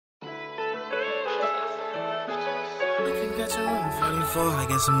can catch a 144, I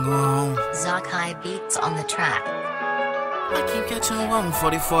guess I'm going home. Zakai beats on the track. I can catch a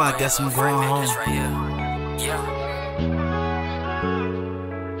 144, I guess I'm going home.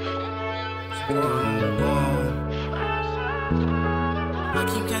 I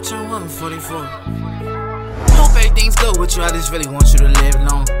keep catching 144. Hope everything's good with you, I just really want you to live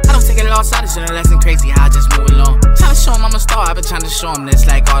long. I don't take a loss, I just learn a lesson crazy, how I just move along. Tryna show them I'm a star, I've been trying to show them this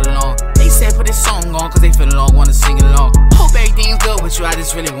like all along. They said put this song on, cause they feel along, wanna sing along. Hope everything's good with you, I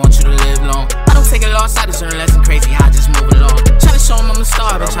just really want you to live long. I don't take a loss, I just learn a lesson crazy, how I just move along. Tryna show them I'm a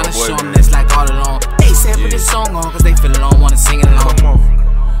star, I've been trying to show them this like all along. They said put this song on, cause they feel along, wanna sing along. Come on.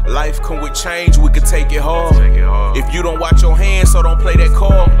 Life come with change, we can take it hard. If you don't watch your hands, so don't play that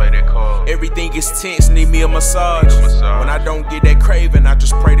card. Everything is tense, need me a massage. When I don't get that craving, I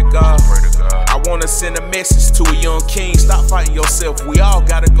just pray to God. I wanna send a message to a young king. Stop fighting yourself, we all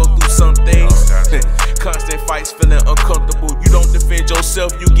gotta go through some things. Constant fights, feeling uncomfortable. You don't defend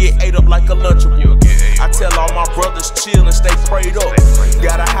yourself, you get ate up like a Lunchable. I tell all my brothers chill and stay prayed up.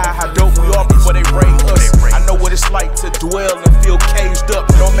 Gotta hide how dope we are before they raid us. I know what it's like to dwell and feel caged up.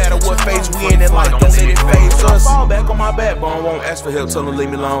 No matter what phase we in life, don't let it phase us. I fall back on my backbone, won't ask for help, tell them leave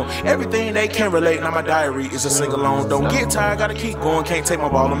me alone. Everything they can relate, now my diary is a sing-along. Don't get tired, gotta keep going, can't take my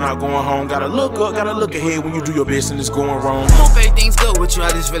ball, I'm not going home. Gotta look up, gotta look ahead when you do your best and it's going wrong. Hope everything's good with you,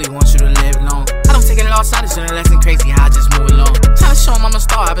 I just really want you to live long. I don't take a loss, I just learn a lesson crazy, how I just move along. Tryna show them I'm a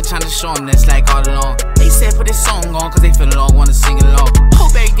star, I've been trying to show them this like all along. They said put this song on, cause they feel along, wanna sing along.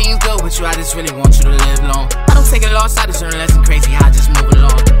 Hope everything's good with you, I just really want you to live long. I don't take a loss, I just learn a lesson crazy, how I just move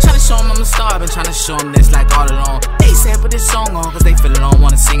along. Tryna show them I'm a star, I've been trying to show them this like all along. They said put this song on, cause they feel along,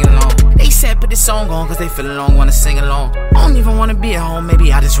 wanna sing along. They said put this song on, cause they feel along, wanna sing along. I don't even wanna be at home,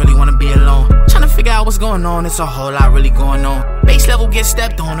 maybe I just really wanna be alone. Tryna figure out what's going on, it's a whole lot really going on. Bass level get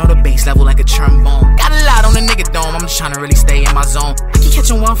stepped on, or the bass level like a trombone. Got a lot on the nigga dome, I'm just tryna really stay in my zone. I keep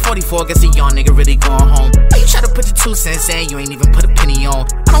catching 144, guess the young nigga really going home. Why you try to put your 2 cents in, you ain't even put a penny on.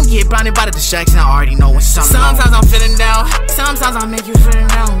 I don't get blinded by the distraction, I already know when something Sometimes I'm feeling down, sometimes I make you feeling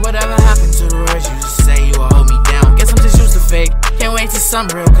down. Whatever happened to the words you just say, you will hold me down. Guess I'm just used to fake, can't wait till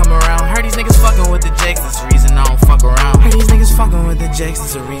something real come around. Heard these niggas fucking with the jakes, that's the reason I don't fuck around. Heard these niggas fucking with the jakes,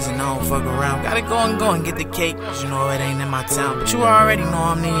 that's the reason I don't fuck around. Gotta go and get the cake, cause you know it ain't in my town. But you already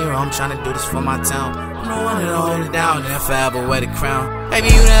know I'm the hero, I'm tryna do this for my town. I'm the one that'll hold it down and forever wear the crown. Baby,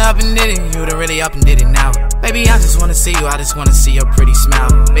 you done up and did it, you done really up and did it now. Baby, I just wanna see you, I just wanna see your pretty smile.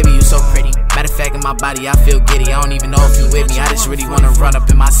 Baby, you so pretty, matter of fact in my body I feel giddy. I don't even know if you with me, I just really wanna run up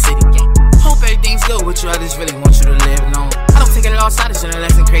in my city. Hope everything's good with you, I just really want you to live long. I don't take a loss, I just learn a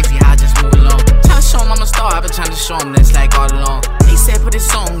lesson crazy, how I just move along. Tryna show them I'm a star, I've been trying to show them this like all along. They said put this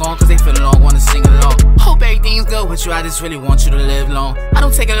song on, cause they feel along, wanna sing along. Hope everything's good with you, I just really want you to live long. I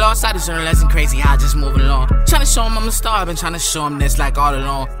don't take a loss, I just learn a lesson crazy, how I just move along. Tryna show them I'm a star, I've been trying to show them this like all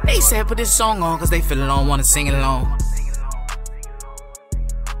along. They said put this song on, cause they feel along, wanna sing along.